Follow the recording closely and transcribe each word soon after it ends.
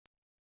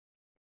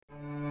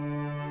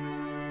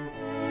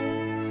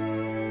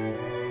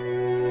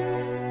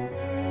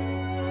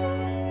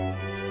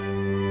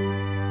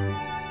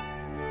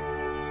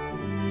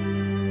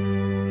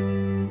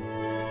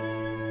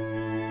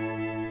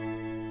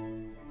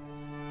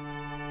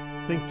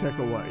ThinkTech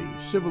Hawaii.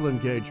 Civil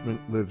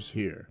engagement lives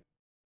here.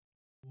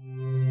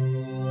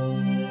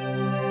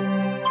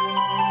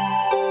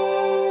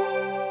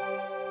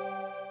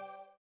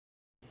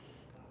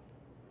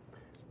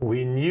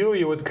 We knew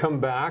you would come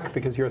back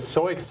because you're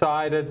so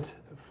excited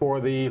for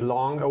the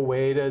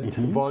long-awaited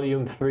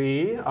Volume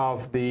 3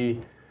 of the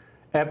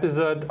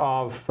episode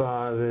of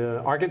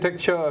the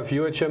architecture of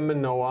UHM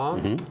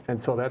Manoa.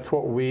 And so that's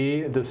what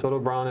we,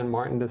 Desoto Brown and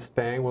Martin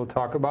Despang, will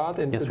talk about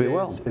in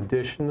today's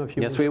edition of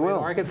Human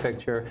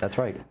Architecture. That's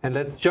right. And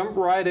let's jump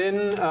right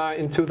in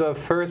into the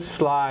first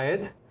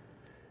slide,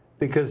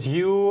 because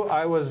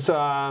I was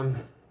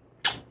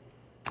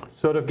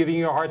sort of giving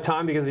you a hard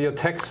time because of your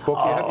textbook.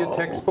 You have your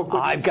textbook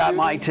with I've got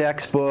my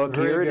textbook.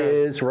 Here it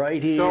is,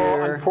 right here.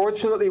 So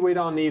unfortunately, we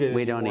don't need it.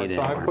 We don't need it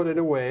anymore. So I put it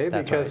away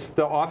because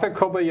the author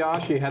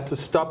Kobayashi had to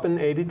stop in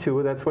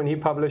 '82. That's when he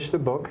published the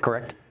book.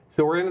 Correct.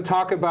 So we're going to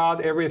talk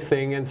about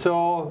everything. And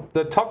so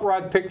the top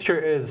right picture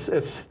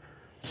is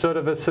sort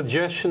of a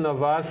suggestion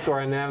of us,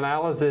 or an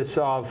analysis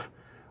of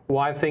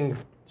why things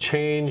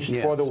changed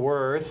for the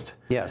worst.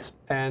 Yes.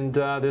 And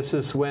this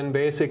is when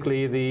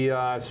basically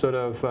the sort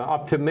of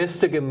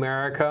optimistic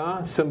America,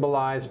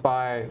 symbolized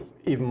by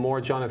even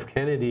more John F.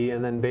 Kennedy,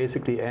 and then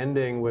basically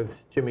ending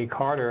with Jimmy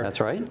Carter.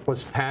 That's right.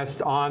 Was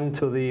passed on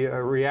to the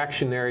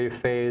reactionary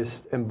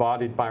phase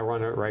embodied by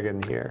Ronald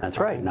Reagan here. That's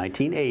right,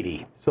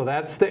 1980. So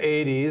that's the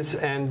 80s.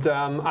 And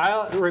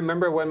I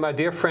remember when my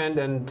dear friend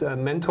and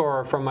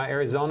mentor from my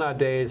Arizona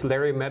days,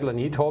 Larry Medlin,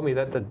 he told me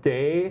that the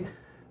day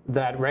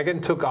that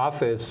Reagan took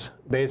office,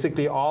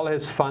 basically all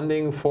his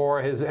funding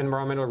for his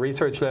environmental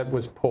research lab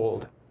was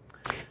pulled.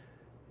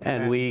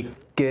 And we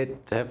get,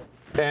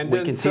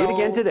 we can see it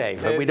again today,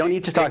 but we don't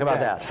need to talk about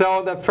that.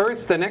 So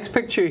the next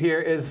picture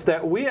here is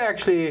that we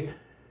actually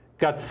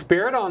got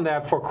spared on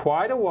that for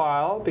quite a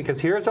while, because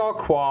here's our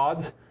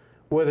quad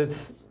with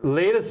its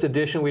latest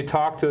edition. We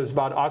talked to us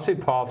about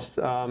Osipov's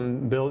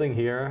building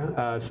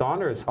here,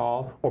 Saunders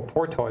Hall, or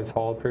Portoise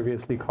Hall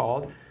previously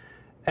called.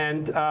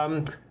 And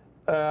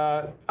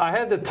I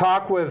had to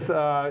talk with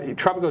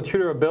Tropical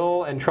Tutor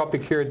Bill and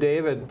Tropicure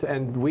David,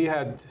 and we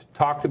had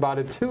talked about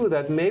it too,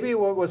 that maybe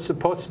what was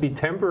supposed to be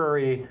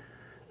temporary,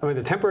 I mean,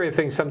 the temporary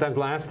things sometimes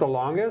last the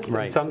longest,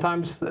 and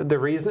sometimes the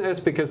reason is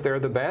because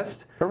they're the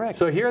best. Correct.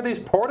 So here are these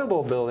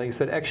portable buildings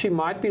that actually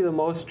might be the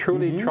most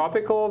truly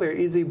tropical. They're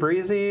easy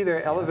breezy,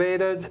 they're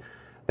elevated,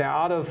 they're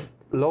out of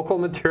local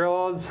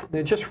materials.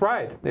 They're just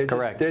right.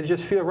 They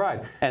just feel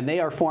right. And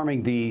they are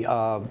forming the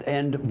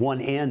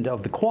one end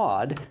of the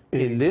quad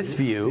in this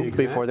view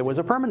before there was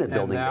a permanent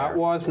building there. That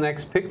was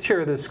next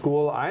picture, the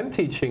school I'm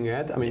teaching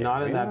at. I mean,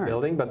 not in that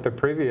building, but the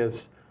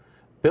previous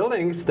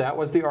buildings. That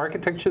was the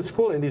architecture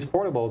school in these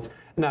portables.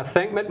 Now,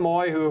 thank Matt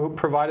Moy, who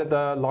provided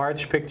the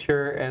large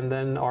picture, and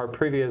then our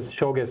previous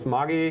show guest,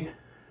 Magi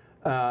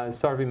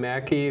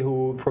Sarvimäki,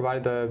 who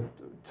provided the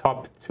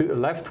top two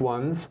left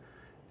ones.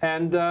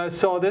 And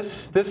so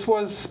this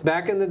was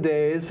back in the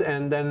days,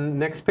 and then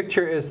next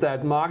picture is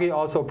that Magi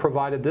also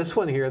provided this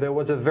one here. There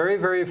was a very,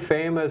 very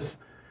famous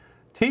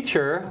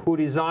teacher who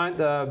designed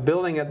the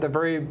building at the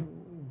very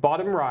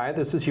bottom right.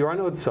 This is Göran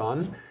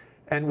Utzon.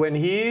 And when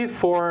he,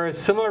 for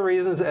similar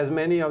reasons as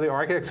many of the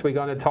architects we're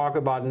going to talk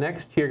about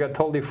next year, got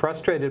totally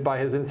frustrated by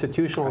his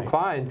institutional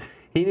client,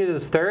 he needed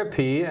his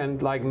therapy,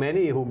 and like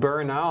many who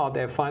burn out,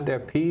 they find their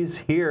peace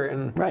here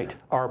in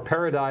our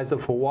paradise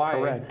of Hawaii.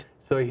 Correct.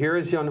 So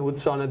here's Jan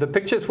Utzon, and the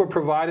pictures were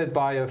provided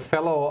by a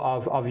fellow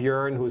of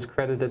Jörn, who's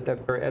credited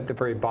at the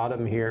very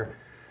bottom here.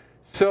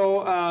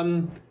 So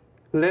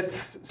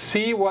let's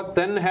see what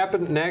then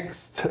happened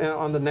next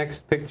on the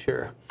next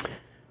picture.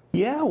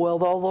 Yeah,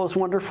 well, all those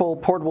wonderful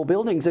portable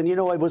buildings, and you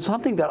know, it was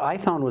something that I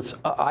found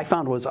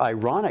was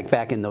ironic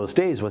back in those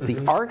days. With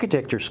the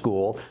architecture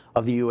school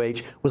of the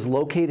UH was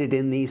located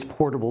in these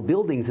portable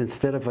buildings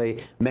instead of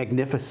a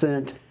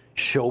magnificent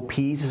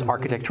showpiece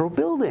architectural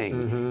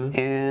building,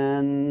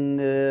 and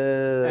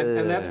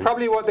that's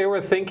probably what they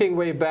were thinking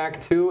way back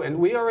too. And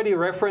we already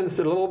referenced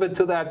a little bit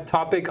to that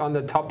topic on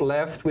the top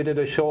left. We did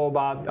a show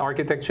about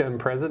architecture and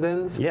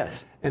presidents.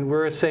 Yes. And we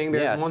were saying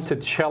there's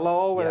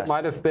Monticello, where it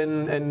might have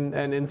been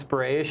an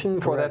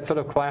inspiration for that sort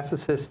of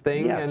classicist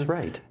thing. Yes,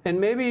 and, and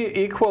maybe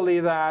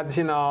equally that,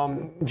 you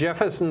know,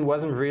 Jefferson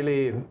wasn't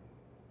really,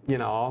 you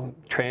know,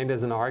 trained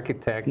as an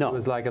architect. He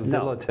was like a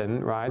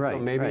dilettante, right? So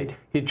maybe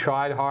he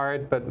tried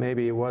hard, but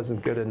maybe it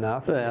wasn't good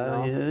enough.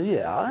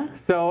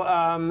 So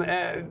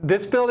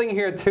this building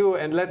here too,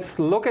 and let's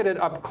look at it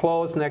up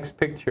close. Next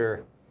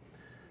picture.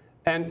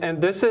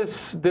 And this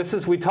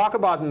is we talk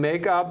about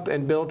makeup,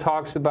 and Bill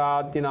talks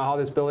about, you know, how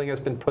this building has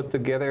been put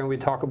together, and we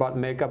talk about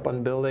makeup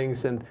on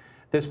buildings, and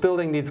this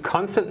building needs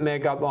constant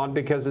makeup on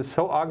because it's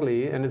so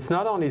ugly, and it's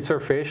not only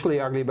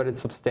surfacially ugly, but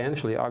it's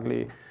substantially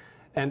ugly.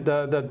 And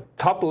the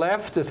top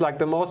left is like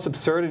the most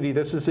absurdity.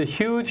 This is a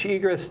huge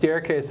egress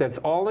staircase that's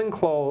all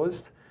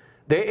enclosed.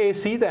 They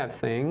AC that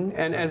thing,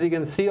 and as you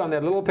can see on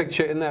that little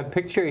picture, in that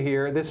picture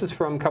here, this is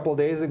from a couple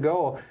days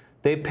ago,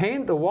 they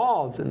paint the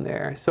walls in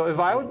there. So if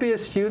I would be a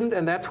student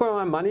and that's where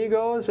my money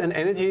goes, and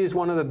energy is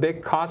one of the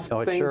big cost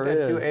things sure at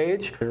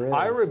is. UH, Sure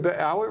I is.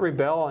 would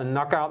rebel and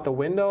knock out the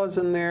windows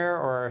in there,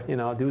 or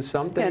do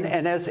something.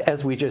 And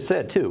as we just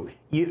said too,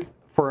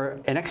 for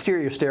an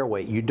exterior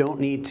stairway, you don't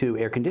need to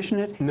air condition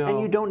it, No. and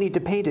you don't need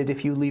to paint it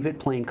if you leave it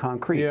plain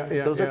concrete.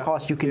 Those are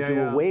costs you can do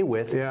away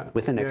with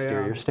an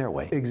exterior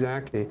stairway.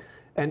 Exactly.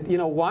 And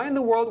why in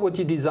the world would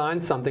you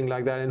design something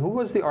like that? And who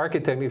was the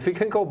architect? If you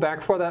can go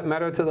back for that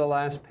matter to the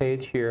last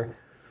page here.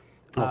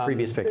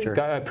 Previous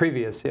picture.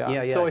 Previous,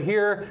 Yeah. So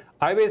here,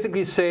 I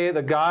basically say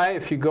the guy,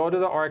 if you go to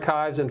the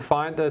archives and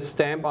find the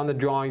stamp on the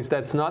drawings,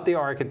 that's not the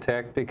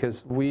architect,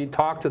 because we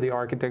talked to the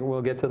architect.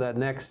 We'll get to that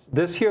next.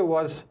 This here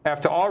was,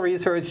 after all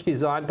research,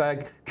 designed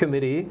by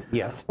committee.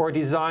 Yes. Or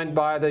designed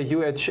by the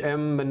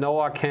UHM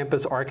Manoa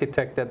campus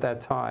architect at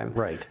that time.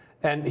 Right.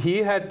 And he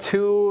had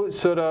two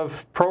sort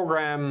of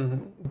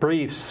program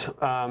briefs,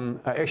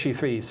 actually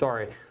three,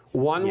 sorry.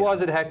 One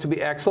was it had to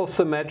be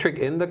axle-symmetric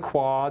in the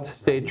quad,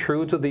 stay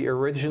true to the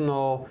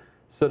original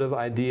sort of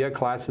idea,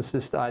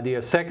 classicist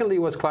idea. Secondly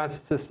was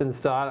classicist in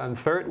style, and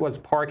third was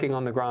parking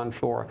on the ground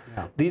floor.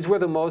 Yeah. These were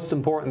the most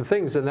important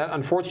things, and that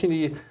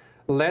unfortunately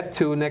led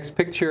to, next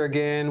picture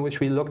again, which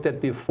we looked at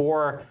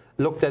before,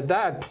 looked at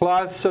that,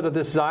 plus sort of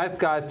this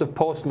zeitgeist of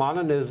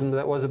postmodernism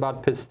that was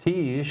about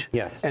prestige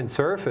and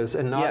surface,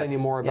 and not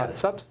anymore about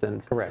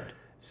substance. Correct.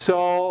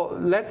 So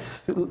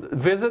let's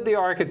visit the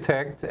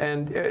architect,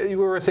 and you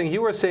were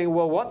saying,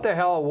 well, what the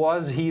hell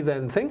was he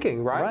then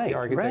thinking, right? The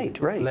architect.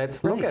 Right.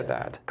 Let's look at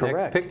that.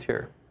 Correct. Next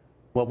picture.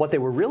 Well, what they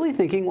were really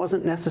thinking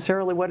wasn't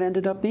necessarily what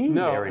ended up being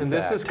there, in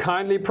fact. This is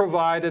kindly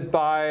provided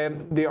by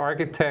the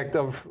architect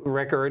of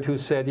record, who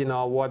said,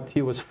 what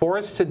he was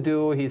forced to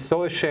do, he's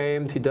so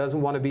ashamed, he doesn't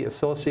want to be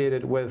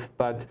associated with,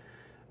 but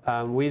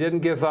we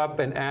didn't give up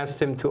and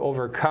asked him to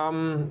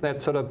overcome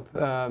that sort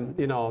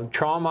of,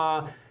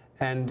 trauma.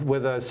 And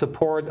with the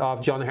support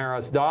of John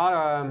Hara's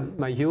daughter,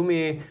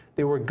 Mayumi,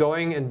 they were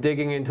going and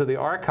digging into the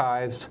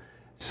archives.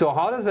 So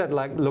how does that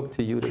look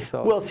to you,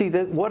 Desoto? Well, see,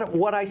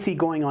 what I see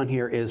going on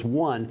here is,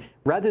 one,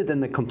 rather than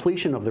the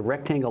completion of the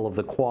rectangle of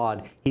the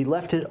quad, he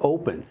left it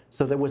open,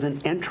 so there was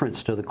an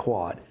entrance to the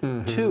quad.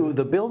 Mm-hmm. Two,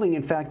 the building,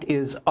 in fact,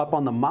 is up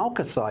on the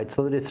Mauka side,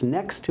 so that it's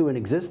next to an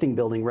existing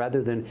building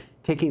rather than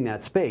taking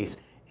that space.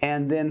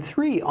 And then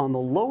three, on the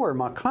lower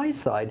Makai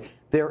side,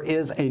 there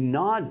is a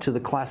nod to the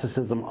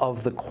classicism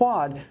of the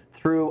quad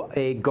through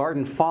a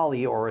garden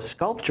folly, or a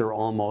sculpture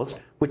almost,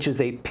 which is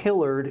a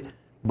pillared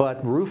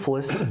but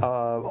roofless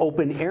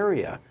open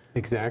area.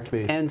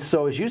 Exactly. And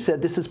so, as you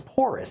said, this is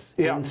porous.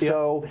 And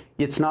so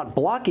it's not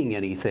blocking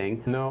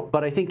anything. No.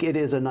 But I think it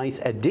is a nice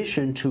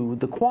addition to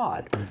the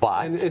quad.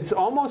 But and it's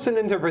almost an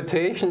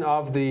interpretation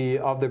of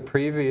the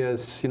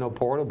previous,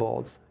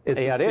 portables. It's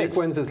a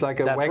sequence. It's like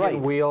a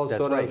wagon wheel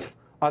sort of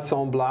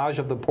assemblage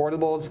of the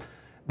portables.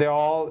 They're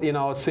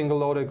all,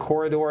 single-loaded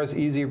corridors,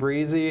 easy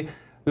breezy.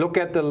 Look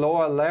at the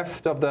lower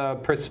left of the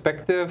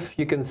perspective.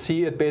 You can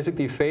see it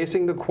basically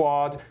facing the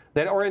quad.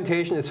 That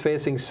orientation is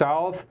facing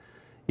south.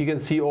 You can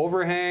see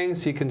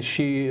overhangs. You can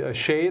see a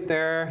shade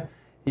there.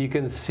 You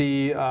can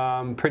see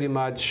pretty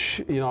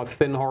much,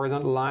 thin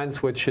horizontal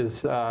lines, which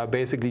is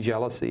basically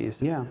jealousies.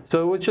 Yeah.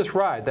 So it was just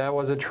right. That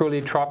was a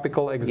truly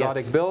tropical,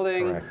 exotic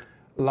building. Correct.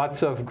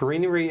 Lots of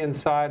greenery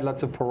inside,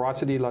 lots of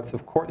porosity, lots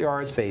of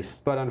courtyard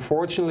space. But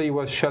unfortunately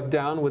was shut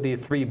down with the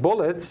 3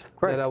 bullets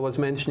that I was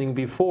mentioning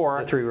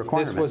before. The 3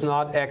 requirements. This was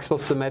not axle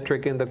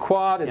symmetric in the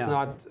quad. It's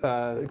not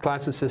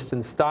classicist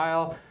in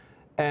style.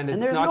 And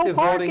it's not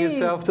devoting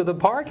itself to the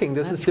parking.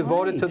 This is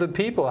devoted to the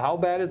people. How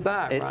bad is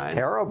that? It's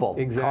terrible.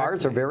 Exactly.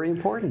 Cars are very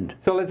important.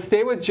 So let's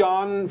stay with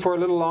John for a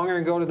little longer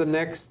and go to the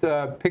next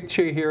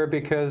picture here,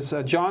 because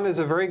John is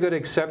a very good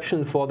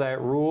exception for that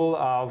rule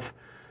of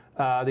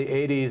the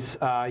 80s,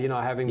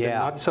 having been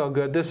not so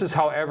good. This is,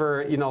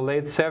 however,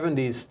 late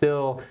 70s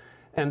still.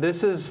 And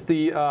this is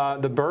the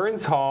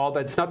Burns Hall.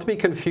 That's not to be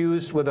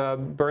confused with a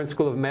Burns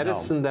School of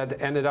Medicine that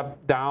ended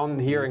up down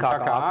here in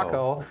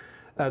Kaka'ako.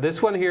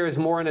 This one here is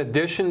more an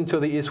addition to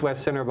the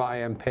East-West Center by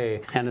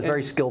IMP. And a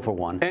very skillful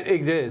one. And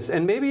it is.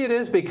 And maybe it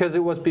is because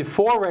it was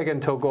before Reagan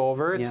took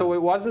over. Yeah. So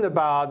it wasn't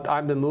about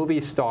I'm the movie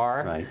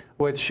star,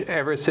 which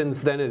ever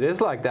since then it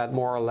is like that,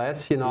 more or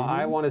less.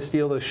 I want to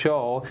steal the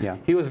show. Yeah.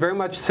 He was very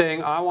much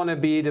saying, I want to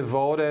be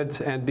devoted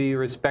and be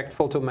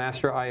respectful to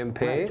Master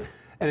IMP. Right.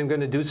 And I'm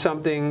going to do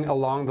something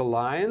along the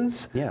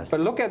lines. Yes. But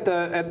look at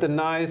the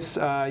nice,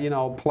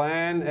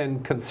 plan,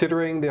 and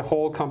considering the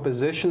whole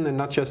composition and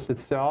not just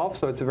itself.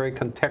 So it's a very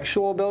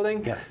contextual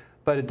building. Yes.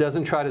 But it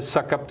doesn't try to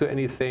suck up to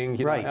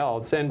anything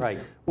else. And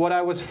what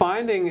I was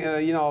finding,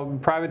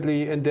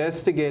 privately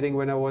investigating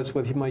when I was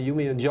with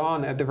Mayumi and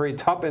John, at the very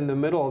top in the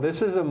middle,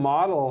 this is a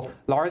model,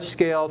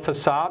 large-scale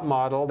facade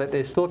model that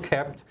they still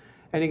kept.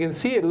 And you can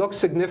see it looks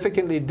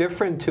significantly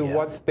different to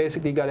what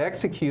basically got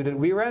executed.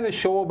 We ran a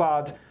show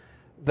about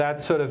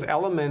that sort of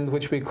element,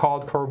 which we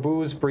called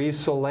Corbu's Brise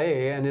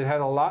Soleil, and it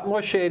had a lot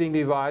more shading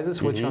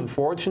devices, which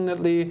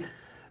unfortunately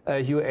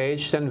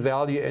UH then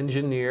value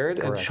engineered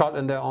and shot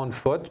in their own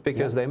foot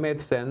because they made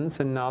sense,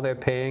 and now they're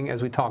paying,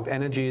 as we talked,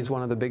 energy is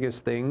one of the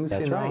biggest things.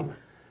 That's right.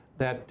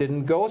 That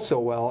didn't go so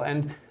well.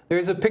 And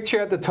there's a picture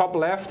at the top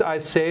left I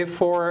saved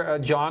for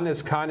John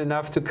is kind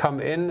enough to come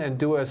in and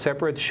do a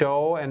separate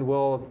show, and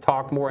we'll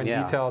talk more in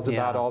details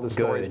about all the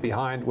stories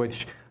behind,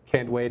 which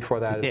can't wait for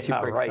that. It's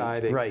super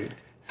exciting. Right.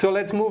 So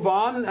let's move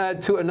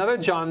on to another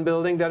John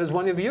building that is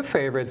one of your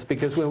favorites,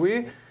 because when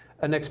we,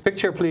 next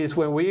picture please,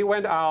 when we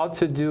went out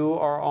to do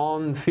our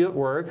own field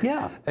work,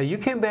 you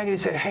came back and you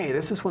said, hey,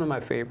 this is one of my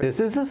favorites.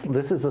 This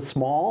is a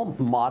small,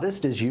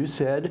 modest, as you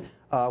said,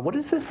 what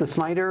is this, the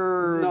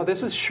Snyder? No,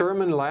 this is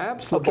Sherman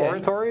Labs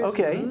Laboratories.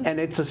 Okay, and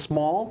it's a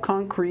small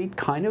concrete,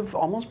 kind of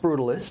almost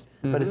brutalist,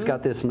 but it's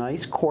got this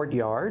nice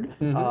courtyard,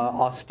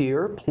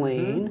 austere,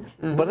 plain,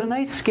 but a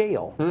nice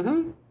scale.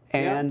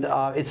 And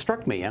it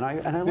struck me, and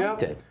I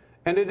liked it.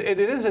 And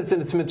it's in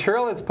its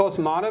material, it's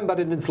postmodern, but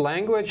in its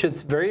language,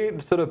 it's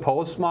very sort of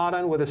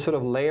postmodern with a sort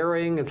of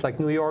layering. It's like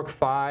New York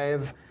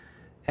 5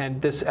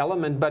 and this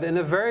element, but in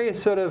a very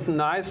sort of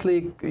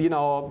nicely, you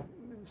know,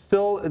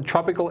 still a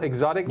tropical,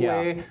 exotic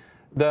way.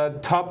 The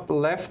top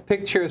left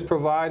picture is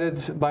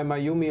provided by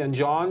Mayumi and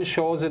John,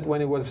 shows it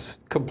when it was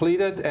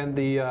completed, and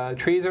the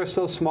trees are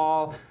still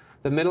small.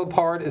 The middle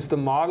part is the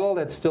model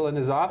that's still in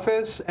his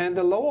office, and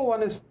the lower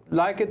one is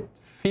like it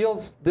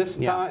feels this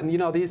time, you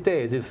know, these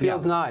days. It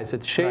feels nice.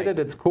 It's shaded,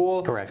 it's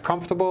cool, it's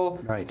comfortable.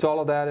 It's all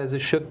of that as it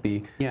should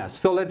be.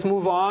 So let's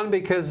move on,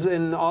 because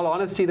in all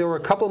honesty, there were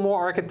a couple more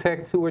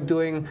architects who were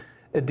doing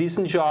a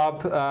decent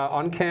job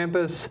on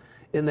campus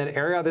in that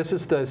area. This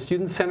is the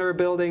student center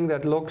building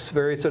that looks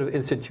very sort of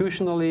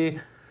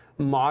institutionally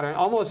modern,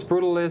 almost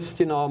brutalist,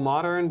 you know,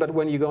 modern, but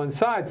when you go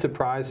inside,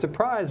 surprise,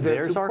 surprise,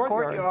 there's our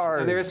courtyard.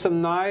 And there's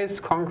some nice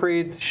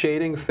concrete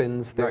shading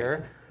fins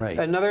there.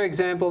 Another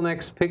example,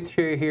 next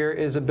picture here,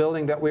 is a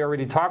building that we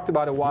already talked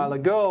about a while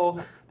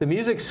ago, the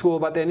music school,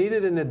 but they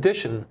needed an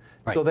addition.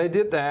 So they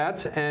did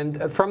that,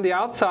 and from the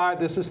outside,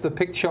 this is the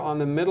picture on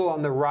the middle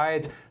on the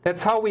right.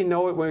 That's how we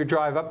know it when we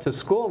drive up to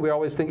school. We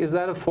always think, is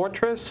that a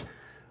fortress?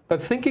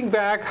 But thinking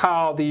back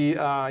how the,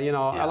 you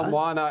know, the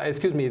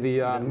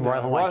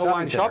Royal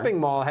Hawaiian Shopping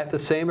Mall had the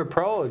same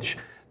approach,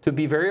 to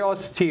be very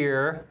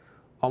austere,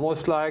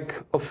 almost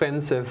like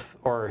offensive,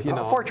 or, you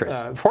know,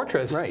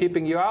 fortress,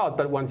 keeping you out.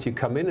 But once you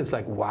come in, it's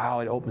like,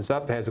 wow, it opens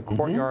up, it has a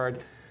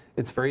courtyard.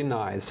 It's very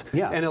nice.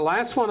 And the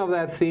last one of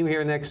that theme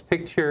here, next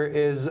picture,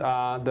 is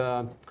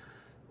the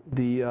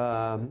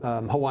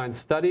Hawaiian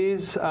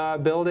Studies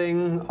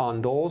building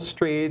on Dole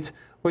Street,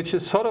 which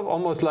is sort of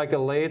almost like a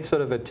late sort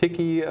of a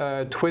tiki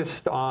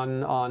twist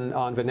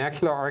on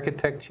vernacular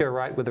architecture,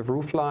 right, with the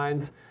roof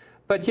lines,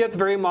 but yet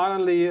very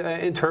modernly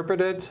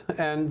interpreted.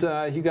 And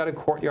you got a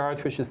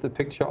courtyard, which is the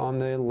picture on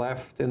the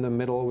left in the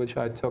middle, which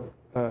I took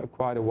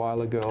quite a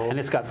while ago. And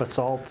it's got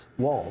basalt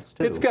walls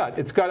too.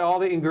 It's got all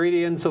the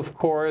ingredients, of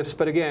course,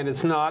 but again,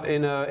 it's not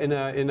in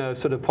a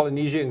sort of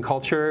Polynesian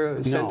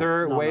culture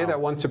center way that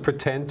wants to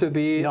pretend to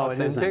be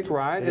authentic,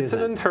 right? It's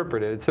an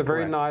interpreted. It's a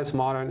very nice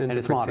modern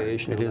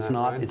interpretation. And it's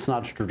modern. It's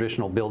not a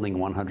traditional building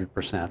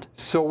 100%.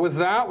 So with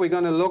that, we're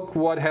going to look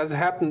what has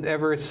happened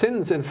ever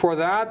since, and for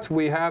that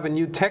we have a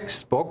new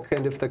textbook.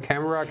 And if the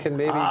camera can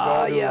maybe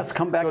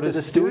come back to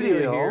the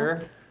studio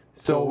here.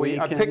 So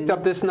I picked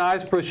up this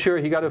nice brochure.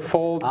 You got to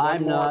fold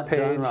one more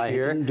page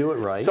here. Didn't do it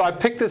right. So I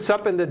picked this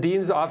up in the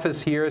dean's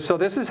office here. So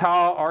this is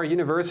how our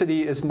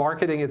university is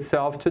marketing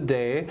itself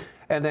today,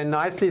 and then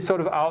nicely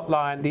sort of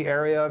outlined the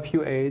area of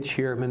UH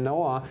here in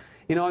Manoa.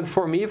 You know, and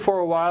for me, for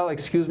a while,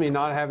 excuse me,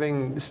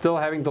 still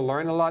having to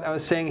learn a lot, I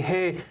was saying,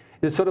 hey,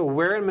 it's sort of,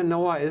 where in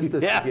Manoa is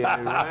this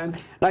again, right?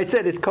 And I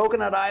said, it's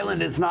Coconut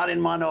Island, it's not in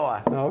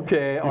Manoa.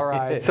 Okay, all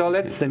right. So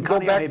let's go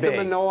back to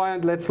Manoa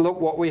and let's look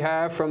what we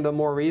have from the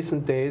more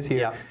recent days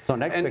here. So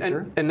next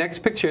picture. And next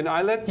picture. And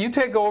I let you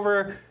take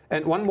over,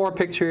 and one more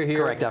picture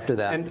here. Correct, after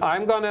that. And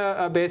I'm going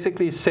to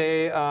basically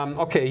say,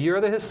 okay, you're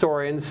the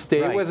historian,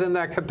 stay within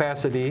that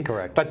capacity.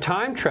 Correct. But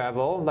time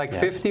travel, like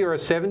 50 or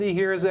 70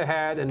 years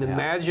ahead, and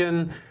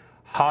imagine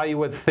how you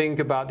would think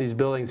about these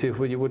buildings, if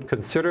you would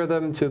consider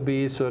them to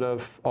be sort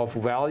of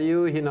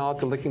value, you know,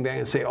 to looking back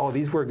and say, oh,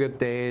 these were good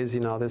days, you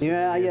know, this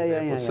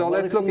is So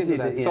let's look into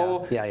that.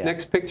 So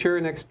next picture,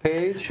 next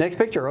page. Next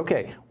picture,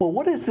 okay. Well,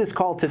 what is this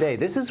called today?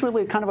 This is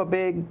really kind of a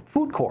big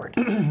food court.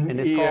 And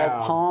it's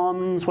called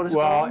Palms, what is it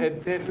called?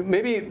 Well,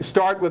 maybe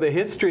start with a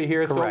history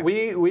here. Correct.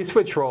 So we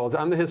switch roles.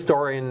 I'm the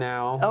historian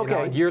now.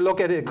 Okay. You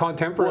look at it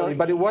contemporarily,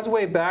 but it was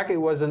way back. It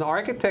was an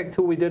architect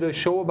who we did a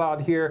show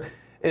about here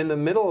in the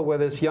middle with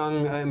this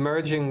young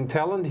emerging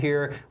talent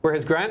here, where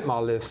his grandma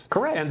lives.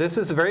 Correct. And this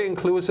is very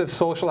inclusive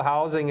social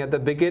housing at the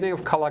beginning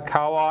of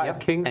Kalakaua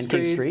at King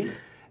Street.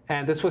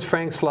 And this was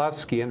Frank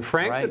Slavsky. And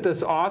Frank did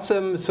this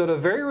awesome, sort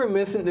of very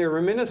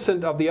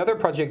reminiscent of the other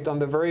project on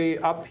the very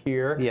up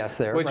here. Yes,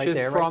 there, which is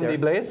from the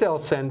Blaisdell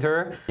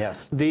Center.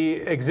 Yes. The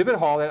exhibit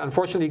hall that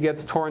unfortunately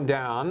gets torn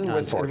down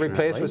was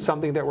replaced with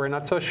something that we're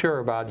not so sure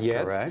about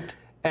yet. Correct.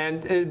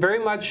 And it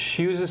very much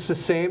uses the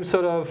same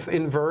sort of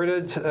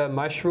inverted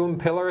mushroom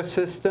pillar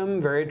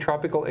system, very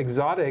tropical,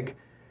 exotic.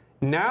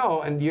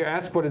 Now, and you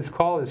ask what it's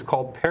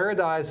called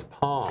Paradise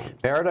Palms.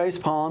 Paradise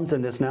Palms,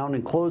 and it's now an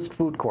enclosed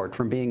food court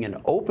from being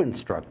an open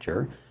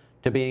structure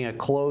to being a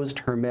closed,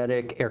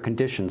 hermetic,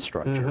 air-conditioned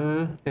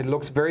structure. It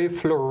looks very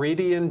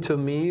Floridian to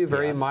me,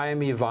 very Yes.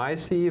 Miami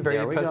Vice-y,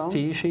 very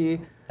pastiche-y.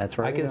 That's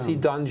right. I can see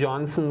Don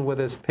Johnson with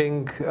his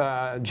pink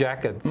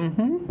jacket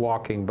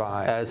walking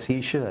by. As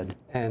he should.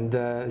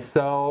 And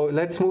so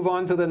let's move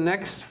on to the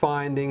next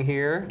finding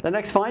here. The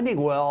next finding,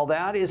 well,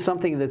 that is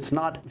something that's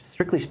not,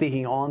 strictly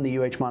speaking, on the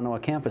UH Manoa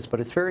campus, but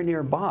it's very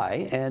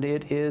nearby, and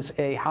it is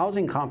a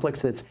housing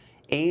complex that's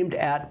aimed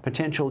at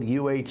potential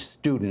UH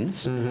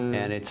students,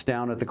 and it's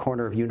down at the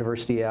corner of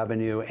University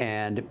Avenue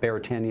and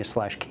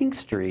Beretania/King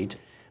Street.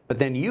 But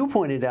then you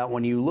pointed out,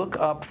 when you look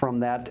up from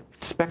that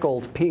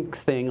speckled pink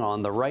thing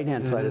on the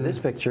right-hand side of this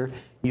picture,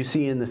 you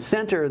see in the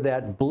center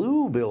that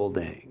blue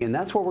building, and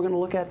that's what we're going to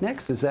look at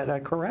next. Is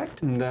that correct?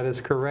 That is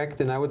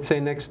correct, and I would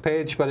say next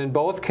page. But in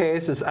both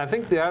cases, I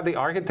think the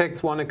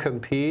architects want to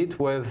compete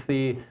with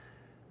the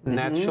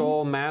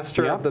natural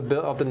master of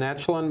the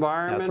natural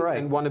environment, That's right.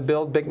 and want to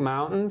build big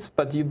mountains.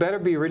 But you better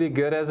be really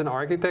good as an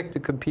architect to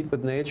compete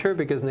with nature,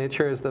 because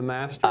nature is the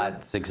master.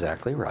 That's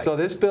exactly right. So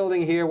this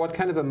building here, what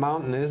kind of a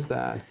mountain is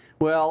that?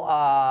 Well,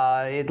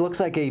 it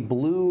looks like a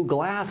blue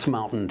glass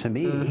mountain to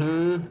me.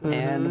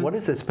 And what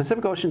is this?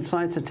 Pacific Ocean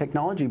Science and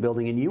Technology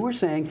Building. And you were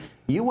saying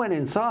you went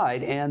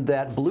inside, and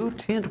that blue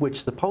tint,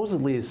 which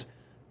supposedly is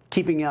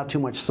keeping out too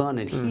much sun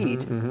and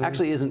heat,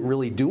 actually isn't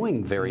really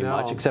doing very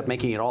much, except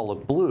making it all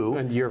look blue.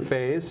 And your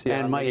face,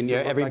 yeah, and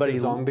everybody, like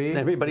a zombie.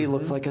 Everybody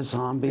looks like a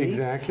zombie.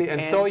 Exactly,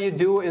 and so you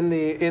do in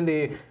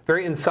the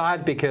very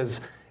inside, because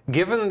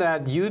given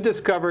that you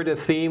discovered a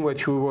theme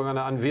which we were going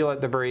to unveil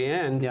at the very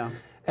end.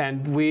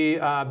 And we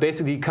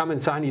basically come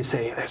inside and you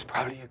say, there's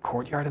probably a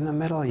courtyard in the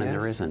middle. And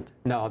there isn't.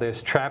 No,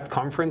 there's trapped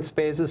conference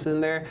spaces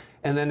in there.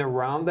 And then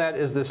around that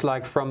is this,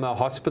 like, from a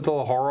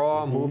hospital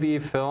horror movie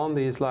film,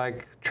 these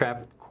like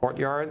trapped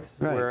courtyards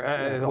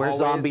where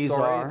zombies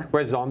are.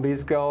 Where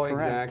zombies go,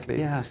 Correct. Exactly.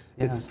 Yes.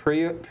 It's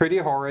pretty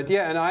horrid.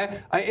 Yeah, and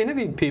I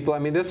interviewed people. I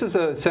mean, this is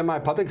a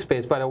semi-public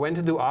space, but I went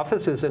to do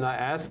offices and I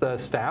asked the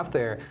staff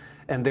there,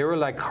 and they were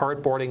like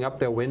cardboarding up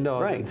their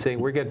windows and saying,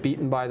 "We get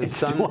beaten by the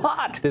sun. Too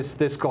hot.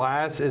 This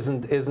glass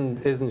isn't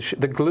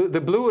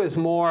the blue is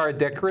more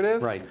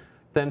decorative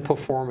than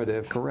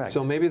performative." Correct.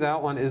 So maybe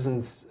that one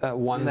isn't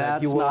one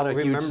that you will not a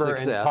huge remember and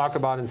success. talk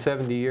about in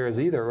 70 years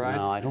either, right?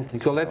 No, I don't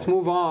think so. So let's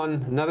move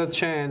on. Another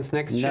chance.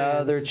 Next chance.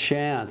 Another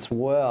chance.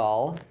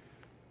 Well,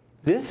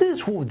 this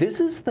is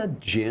the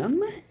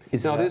gym.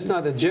 No, this is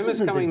not. The gym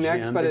is coming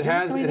next, but it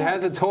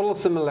has a total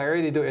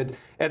similarity to it.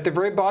 At the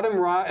very bottom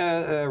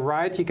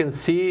right, you can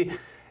see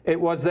it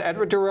was the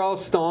Edward Durrell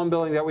stone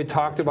building that we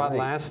talked about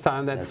last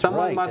time. That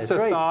someone must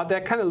have thought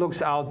that kind of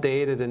looks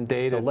outdated and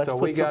dated. So let's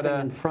put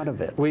something in front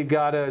of it. We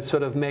gotta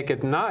sort of make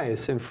it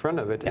nice in front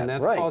of it, and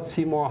that's called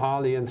Seymour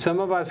Holly. And some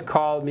of us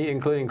me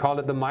including, called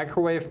it the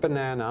microwave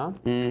banana,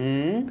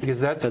 because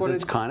that's what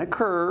it's kind of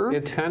curved.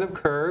 It's kind of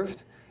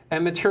curved.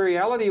 And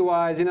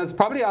materiality-wise, it's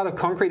probably out of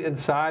concrete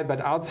inside,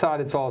 but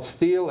outside it's all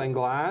steel and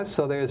glass,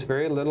 so there's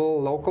very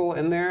little local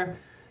in there.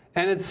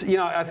 And it's,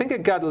 I think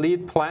it got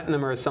LEED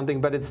Platinum or something,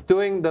 but it's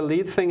doing the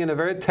LEED thing in a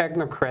very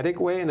technocratic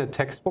way, in a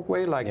textbook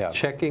way, like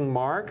checking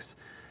marks.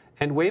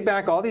 And way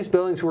back, all these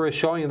buildings we were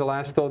showing in the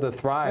last Though to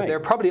Thrive, they're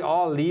probably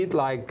all LEED,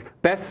 like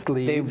best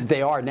LEED.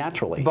 They are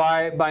naturally.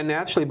 By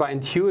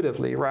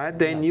intuitively, right?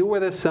 They knew where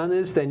the sun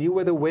is, they knew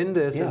where the wind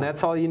is, and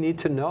that's all you need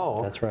to know.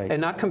 That's right. And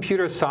not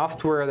computer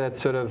software that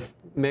sort of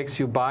makes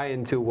you buy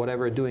into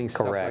whatever doing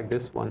stuff like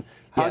this one.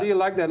 How do you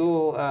like that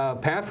little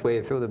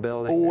pathway through the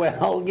building?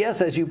 Well,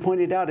 yes, as you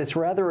pointed out, it's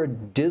rather a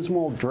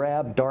dismal,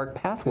 drab, dark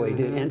pathway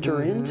to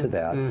enter into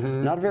that.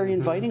 Not a very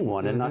inviting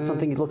one, and not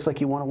something it looks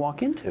like you want to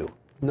walk into.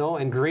 No,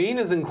 and green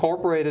is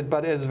incorporated,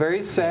 but it's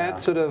very sad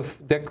sort of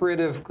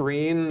decorative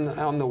green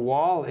on the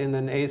wall in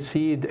an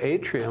AC'd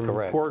atrium.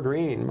 Correct. Poor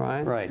green,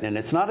 right? Right, and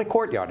it's not a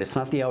courtyard. It's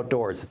not the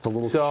outdoors. It's a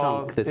little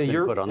chunk that's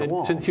been put on the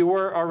wall. Since you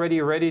were already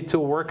ready to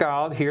work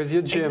out, here's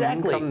your gym.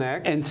 Exactly. Come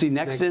next. And see,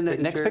 next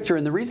picture.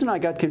 And the reason I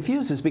got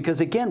confused is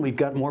because, again, we've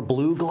got more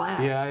blue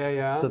glass.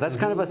 Yeah. So that's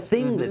kind of a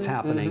thing that's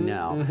happening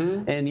now.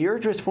 And you're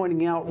just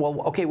pointing out,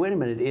 well, okay, wait a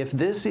minute. If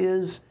this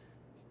is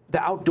the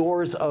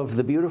outdoors of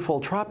the beautiful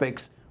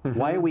tropics,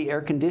 why are we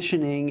air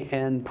conditioning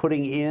and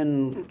putting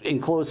in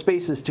enclosed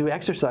spaces to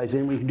exercise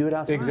in? We can do it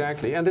outside.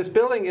 Exactly. And this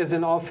building is,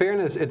 in all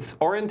fairness, its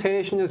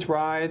orientation is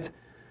right.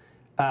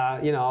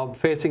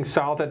 Facing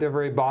south at the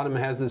very bottom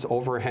has this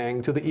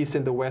overhang. To the east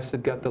and the west,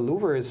 it got the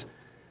louvers.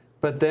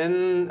 But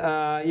then,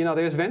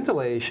 there's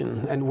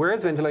ventilation. And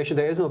where's ventilation?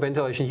 There is no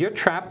ventilation. You're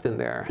trapped in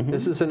there.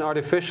 This is an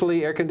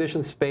artificially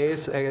air-conditioned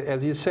space,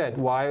 as you said.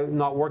 Why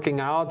not working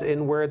out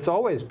in where it's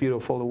always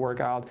beautiful to work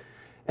out?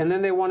 And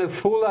then they want to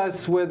fool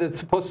us with it's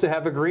supposed to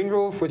have a green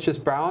roof, which is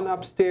brown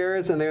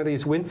upstairs, and there are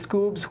these wind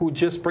scoops who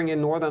just bring in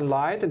northern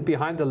light, and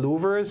behind the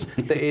louvers,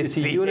 the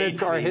AC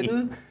units are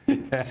hidden.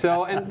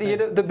 So, and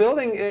the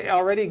building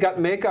already got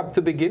makeup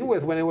to begin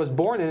with when it was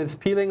born, and it's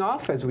peeling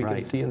off, as we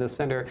can see in the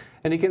center.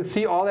 And you can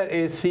see all that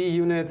AC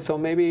unit, so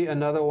maybe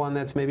another one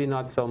that's maybe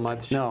not so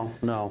much. No.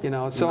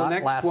 So not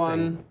next lasting.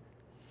 one.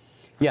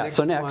 Yeah,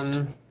 so next.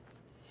 One.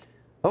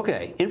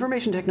 Okay,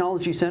 Information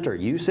Technology Center.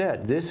 You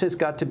said this has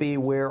got to be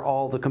where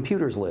all the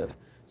computers live.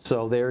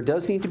 So there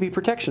does need to be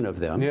protection of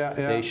them. Yeah.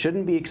 They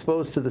shouldn't be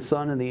exposed to the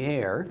sun and the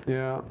air.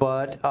 Yeah.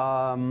 But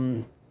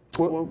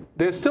well,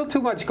 there's still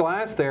too much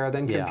glass there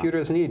than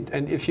computers need.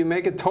 And if you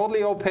make it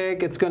totally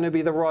opaque, it's going to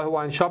be the Royal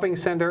Hawaiian Shopping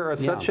Center or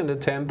such an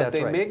attempt. But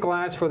they make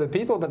glass for the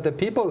people, but the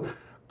people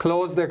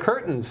close their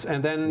curtains.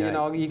 And then,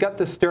 you got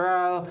the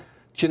sterile,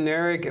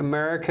 generic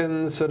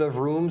American sort of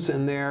rooms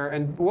in there.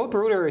 And Will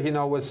Bruder,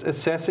 was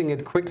assessing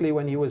it quickly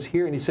when he was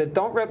here. And he said,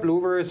 don't wrap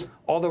louvers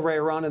all the way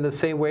around in the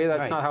same way.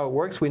 That's not how it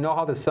works. We know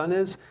how the sun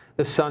is.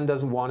 The sun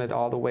doesn't want it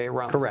all the way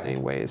around the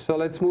same way. So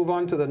let's move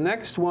on to the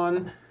next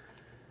one.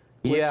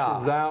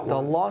 Yeah, the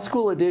law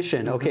school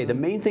edition. Okay, the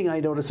main thing I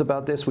notice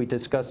about this, we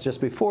discussed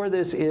just before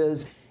this,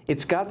 is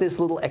it's got this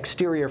little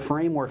exterior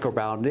framework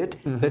around it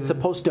that's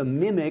supposed to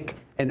mimic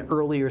an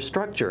earlier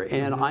structure.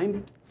 And I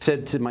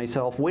said to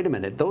myself, wait a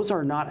minute, those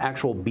are not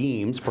actual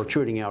beams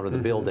protruding out of the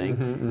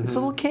building. It's a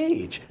little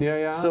cage.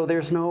 So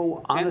there's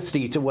no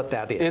honesty to what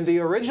that is. And the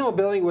original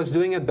building was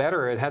doing it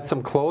better. It had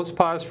some closed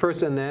parts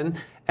first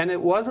and it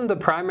wasn't the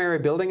primary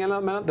building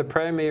element. The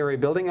primary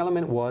building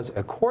element was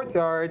a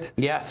courtyard.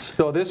 Yes.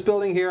 So this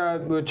building here,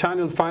 we're trying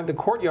to find the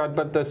courtyard,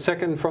 but the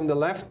second from the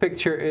left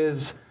picture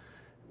is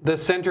the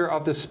center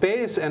of the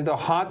space, and the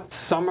hot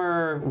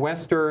summer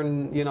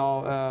western,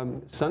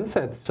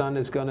 sunset sun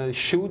is going to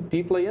shoot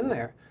deeply in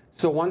there.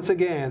 So once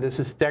again, this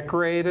is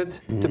decorated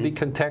to be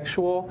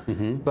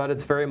contextual, but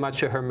it's very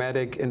much a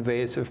hermetic,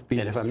 invasive beast.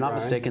 And if I'm not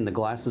mistaken, the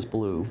glass is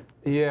blue.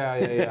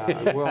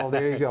 Yeah. Well,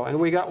 there you go. And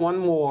we got one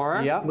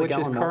more, which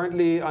is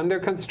currently under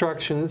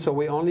construction. So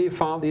we only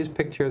found these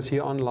pictures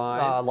here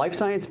online. Life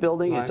Science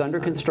Building, it's under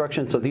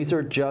construction. So these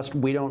are just,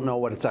 we don't know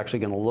what it's actually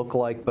going to look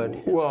like.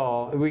 But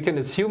well, we can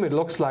assume it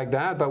looks like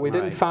that, but we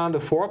didn't find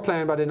a floor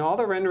plan. But in all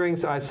the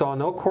renderings, I saw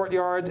no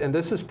courtyard. And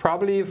this is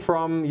probably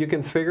from, you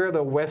can figure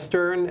the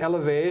western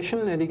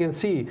elevation, and you can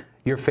see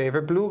your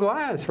favorite blue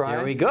glass, right?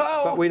 There we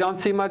go. But we don't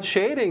see much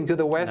shading. To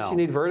the west, you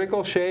need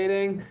vertical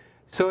shading.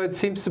 So it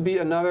seems to be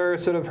another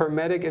sort of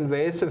hermetic,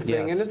 invasive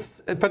thing. And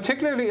it's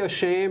particularly a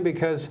shame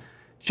because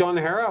John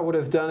Hara would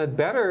have done it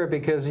better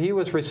because he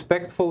was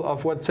respectful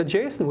of what's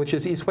adjacent, which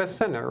is East-West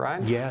Center,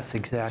 right? Yes,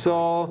 exactly.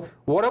 So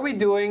what are we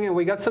doing? And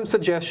we got some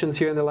suggestions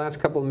here in the last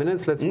couple of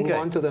minutes. Let's move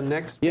on to the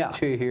next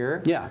picture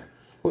here. Yeah.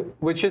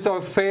 Which is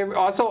our favorite,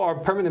 also our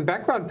permanent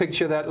background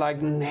picture that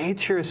like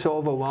nature is so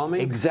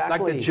overwhelming. Exactly.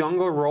 Like the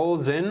jungle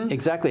rolls in.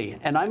 Exactly.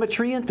 And I'm a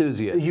tree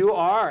enthusiast. You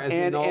are.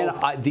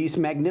 And these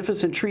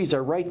magnificent trees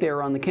are right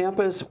there on the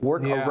campus.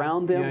 Work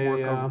around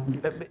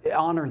them,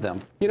 honor them.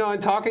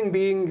 And talking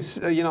beings,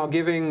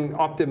 giving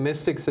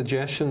optimistic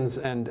suggestions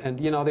and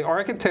the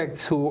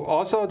architects who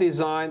also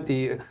designed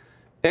the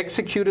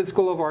executed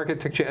School of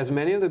Architecture, as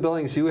many of the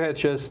buildings you had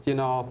just,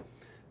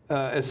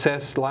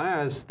 assessed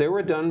last, they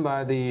were done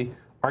by the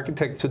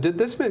architects who did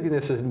this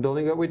magnificent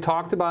building that we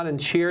talked about and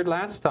cheered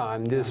last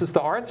time. This is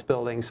the arts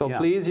building. So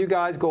please, you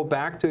guys, go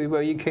back to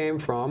where you came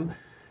from.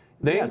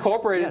 They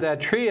incorporated that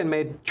tree and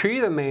made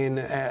tree the main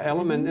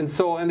element.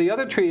 And the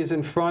other tree is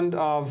in front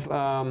of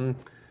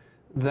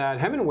that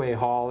Hemingway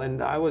Hall.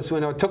 And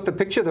when I took the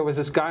picture, there was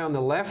this guy on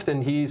the left,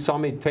 and he saw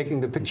me taking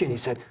the picture, and he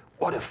said,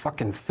 what a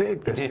fucking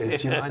fig this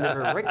is, I never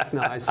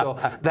recognized. So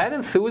that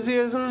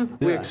enthusiasm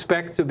we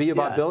expect to be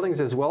about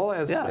buildings as well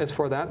as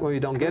for that when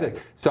we don't get it.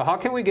 So how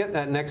can we get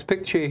that next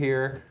picture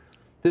here?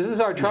 This is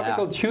our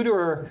tropical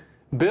tutor,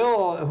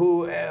 Bill,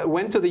 who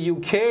went to the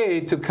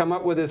UK to come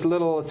up with this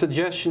little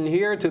suggestion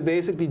here to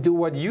basically do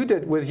what you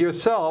did with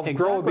yourself,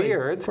 grow a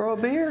beard. Grow a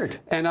beard.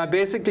 And I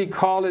basically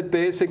call it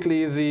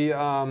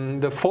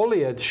the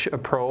foliage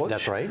approach.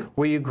 That's right.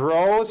 Where you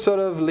grow sort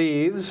of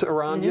leaves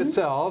around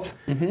yourself.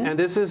 And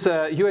this is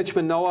a UH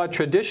Manoa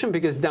tradition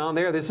because down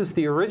there, this is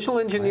the original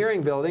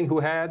engineering building who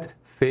had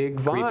fig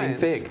vines. Creeping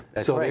fig.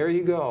 That's so there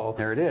you go.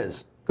 There it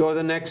is. Go to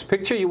the next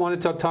picture. You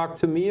wanted to talk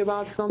to me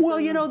about something? Well,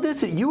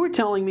 you were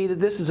telling me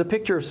that this is a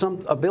picture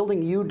of a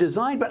building you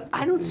designed, but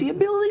I don't see a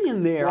building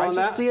in there. Well, I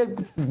just see a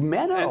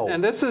meadow.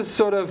 And this is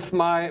sort of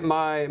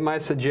my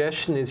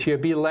suggestion is here.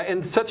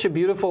 In such a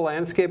beautiful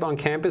landscape on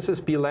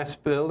campuses, be less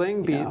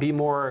building, be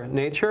more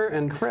nature.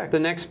 And the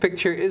next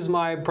picture is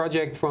my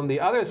project from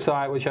the other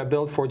side, which I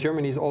built for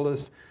Germany's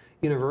oldest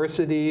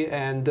university.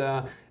 And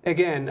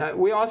again,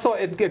 we also,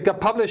 it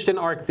got published in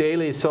Arc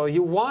Daily. So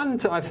you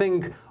want, I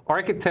think,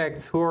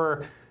 architects who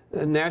are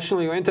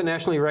nationally or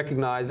internationally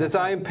recognized, as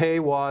IMPE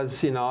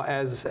was,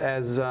 as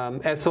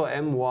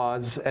SOM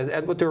was, as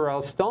Edward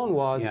Durrell Stone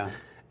was.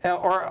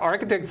 or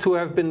architects who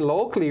have been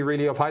locally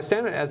really of high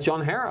standard, as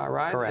John Hara,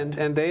 right? Correct.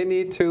 And they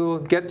need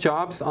to get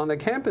jobs on the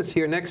campus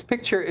here. Next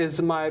picture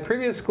is my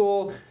previous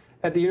school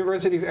at the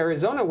University of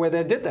Arizona, where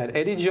they did that.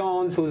 Eddie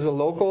Jones, who's a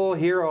local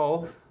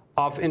hero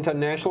of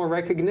international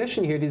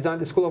recognition here, designed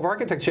the School of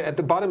Architecture. At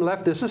the bottom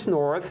left, this is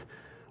north,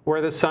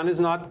 where the sun is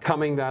not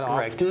coming that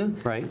often.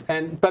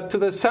 Right. But to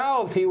the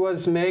south, he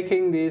was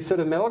making these sort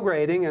of metal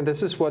grating, and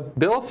this is what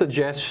Bill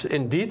suggests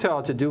in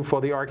detail to do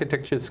for the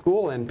architecture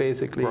school, and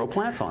basically grow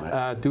plants on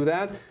it. Do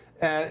that.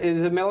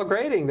 Is a metal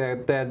grating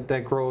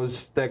that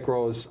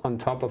grows on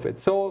top of it.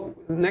 So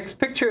next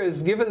picture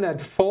is given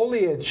that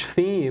foliage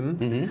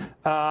theme.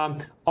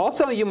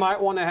 Also, you might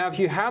want to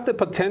have the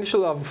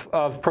potential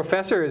of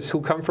professors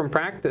who come from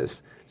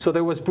practice. So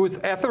there was Bruce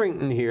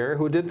Etherington here,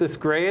 who did this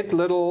great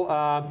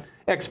little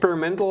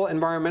experimental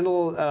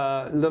environmental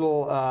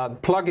little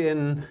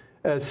plug-in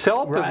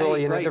cell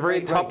pavilion at the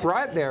very top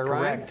right there,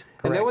 right?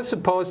 And that was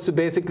supposed to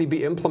basically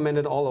be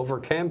implemented all over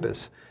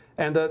campus.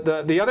 And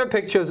the other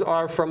pictures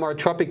are from our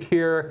tropic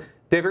here,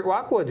 David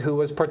Rockwood, who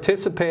was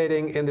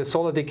participating in the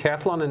solar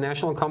decathlon, a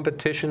national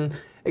competition.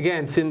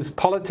 Again, since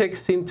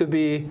politics seemed to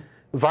be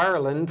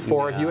virulent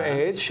for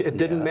UH, it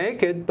didn't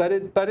make it, but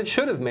it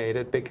should have made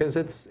it, because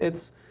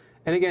it's.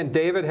 And again,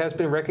 David has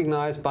been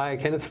recognized by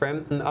Kenneth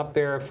Frampton up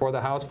there for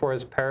the house for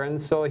his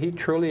parents, so he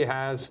truly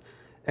has,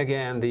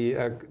 again,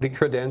 the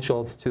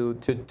credentials to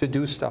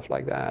do stuff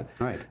like that.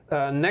 Right.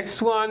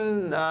 Next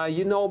one,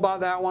 you know about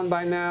that one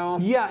by now.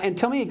 Yeah, and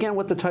tell me again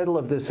what the title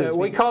of this is.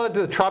 We call it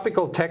the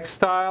Tropical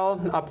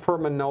Textile up for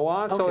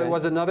Manoa. So it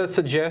was another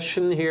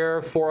suggestion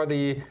here for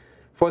the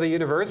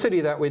university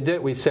that we did.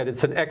 We said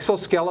it's an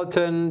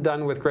exoskeleton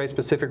done with Great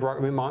Pacific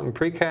Rocky Mountain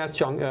precast.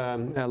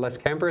 Les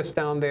Camper's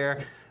down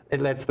there. It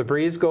lets the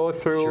breeze go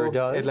through. Sure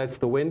does. It lets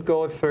the wind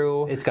go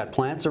through. It's got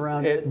plants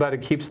around it. But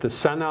it keeps the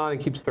sun out. It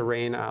keeps the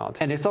rain out.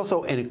 And it's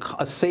also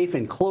a safe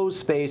enclosed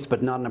space,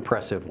 but not an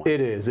oppressive one. It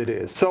is, it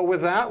is. So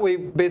with that, we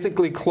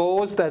basically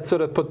close that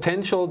sort of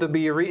potential to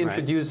be a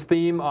reintroduced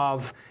theme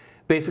of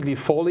basically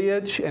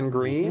foliage and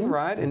green,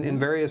 right, in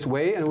various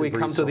ways. And we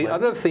come to the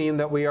other theme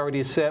that we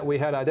already said we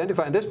had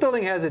identified. And this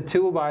building has it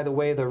too, by the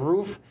way. The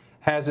roof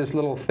has this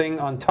little thing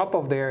on top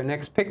of their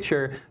next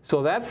picture.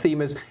 So that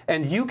theme is,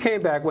 and you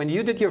came back, when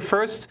you did your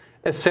first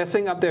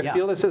assessing up their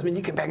field assessment,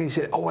 you came back and you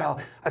said, oh, well,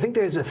 I think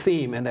there's a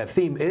theme, and that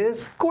theme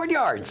is?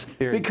 Courtyards.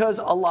 Because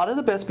a lot of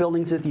the best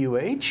buildings at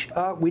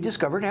UH, we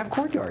discovered, have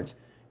courtyards.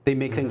 They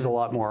make things a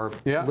lot more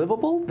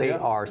livable. They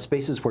are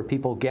spaces where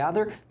people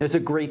gather. There's a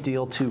great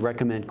deal to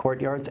recommend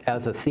courtyards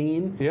as a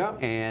theme.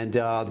 And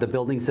the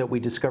buildings that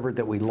we discovered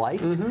that we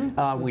liked,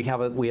 we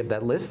have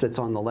that list that's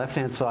on the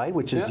left-hand side,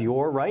 which is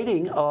your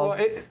writing of.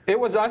 Well, it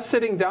was us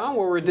sitting down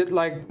where we're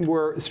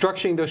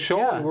structuring the show,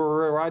 and we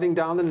were writing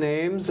down the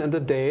names and the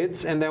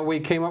dates, and then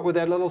we came up with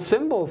that little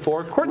symbol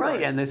for courtyards.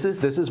 Right, and this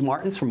is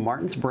Martin's, from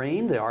Martin's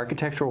brain, the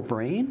architectural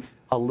brain.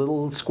 A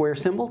little square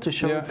symbol to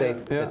show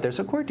that there's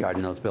a courtyard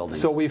in those buildings.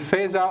 So we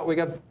phase out. We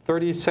got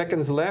 30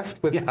 seconds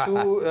left with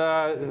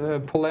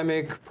two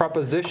polemic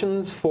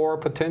propositions for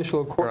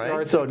potential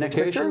courtyard So next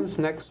picture.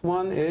 Next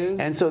one is.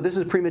 And so this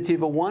is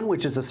Primitiva 1,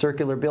 which is a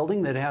circular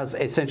building that has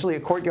essentially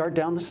a courtyard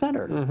down the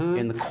center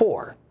in the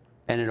core.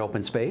 And an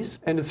open space.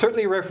 And it's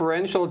certainly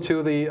referential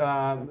to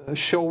the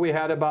show we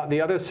had about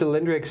the other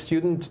cylindric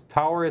student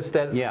towers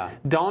that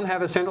don't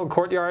have a central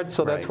courtyard,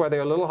 so that's why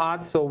they're a little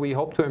hot, so we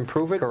hope to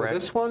improve it for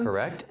this one.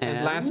 Correct.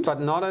 And last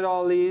but not at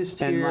all least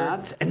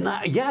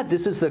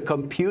this is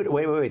the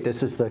wait,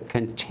 this is the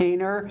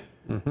container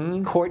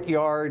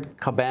courtyard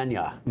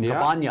cabana.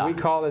 Cabana. We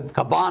call it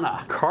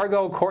cabana.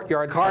 Cargo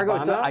courtyard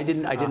cabana. I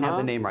didn't have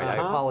the name right. I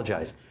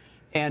apologize.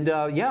 And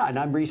and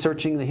I'm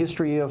researching the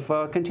history of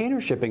container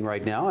shipping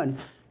right now, and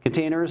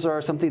containers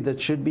are something that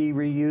should be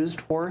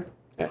reused for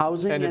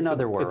housing, in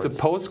other words. It's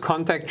a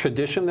post-contact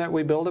tradition that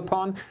we build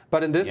upon,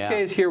 but in this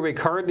case here, we're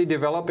currently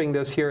developing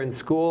this here in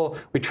school.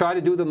 We try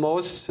to do the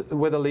most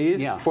with the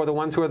least for the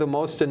ones who are the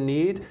most in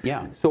need.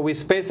 So we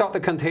space out the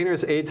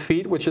containers 8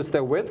 feet, which is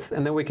their width,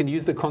 and then we can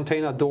use the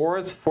container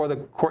doors for the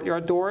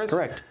courtyard doors.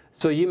 Correct.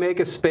 So you make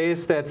a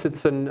space that's a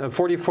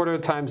 40-footer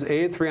times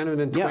 8,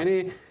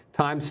 320.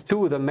 Times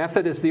 2. The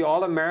method is the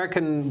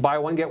all-American buy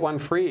one, get one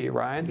free,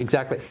 right?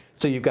 Exactly.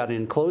 So you've got an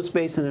enclosed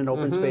space and an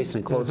open space,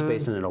 and enclosed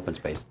space and an open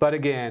space. But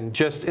again,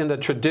 just in the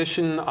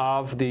tradition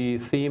of the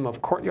theme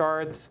of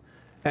courtyards,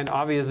 and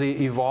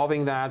obviously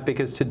evolving that,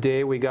 because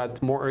today we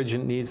got more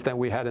urgent needs than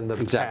we had in the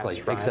past,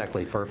 right?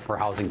 Exactly, for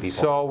housing people.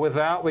 So with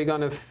that, we're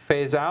going to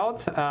phase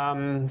out.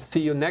 See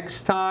you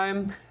next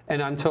time.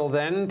 And until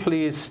then,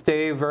 please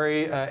stay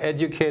very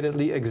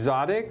educatedly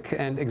exotic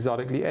and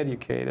exotically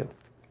educated.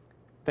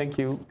 Thank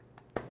you.